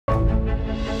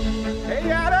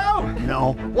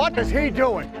No. What is he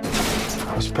doing?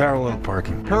 It's parallel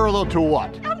parking. Parallel to what?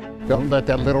 Don't let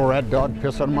that little red dog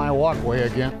piss on my walkway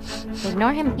again.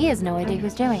 Ignore him. He has no idea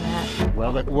who's doing that.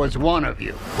 Well, it was one of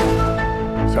you.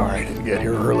 Sorry I didn't get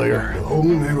here earlier. The whole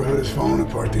neighborhood is falling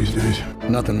apart these days.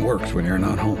 Nothing works when you're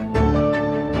not home.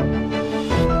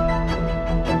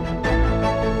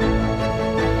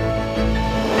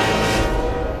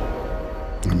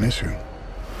 I miss you.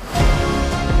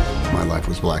 My life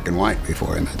was black and white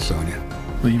before I met Sonia.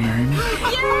 Will you marry me?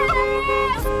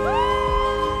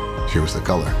 She was the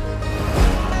color.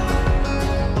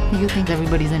 You think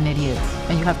everybody's an idiot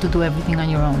and you have to do everything on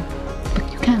your own.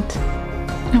 But you can't.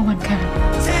 No one can.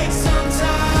 Take some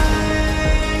time,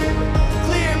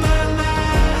 clear my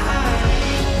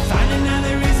mind, find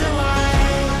another reason why.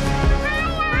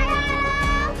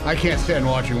 I can't stand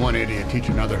watching one idiot teach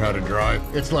another how to drive.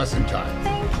 It's lesson time.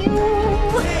 Thank you.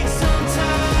 Take some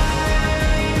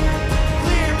time,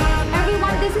 clear my mind,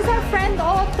 Everyone, this is our friend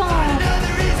Otto.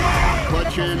 another reason.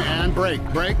 Clutch in and brake.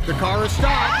 Brake. The car is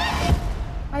stopped.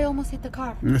 I almost hit the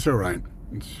car. It's all right.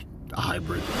 It's a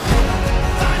hybrid.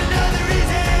 Find another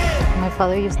reason. My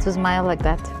father used to smile like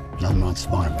that. I'm not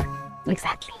smiling.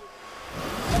 Exactly.